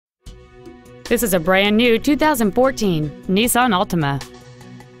This is a brand new 2014 Nissan Altima.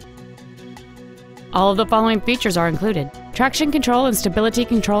 All of the following features are included: traction control and stability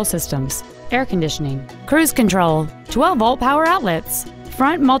control systems, air conditioning, cruise control, 12-volt power outlets,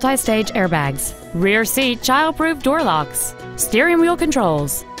 front multi-stage airbags, rear seat child-proof door locks, steering wheel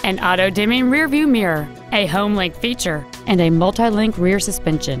controls, an auto-dimming rear-view mirror, a home link feature, and a multi-link rear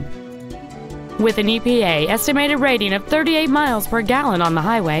suspension. With an EPA estimated rating of 38 miles per gallon on the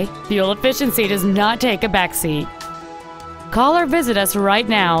highway, fuel efficiency does not take a backseat. Call or visit us right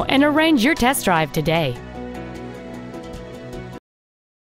now and arrange your test drive today.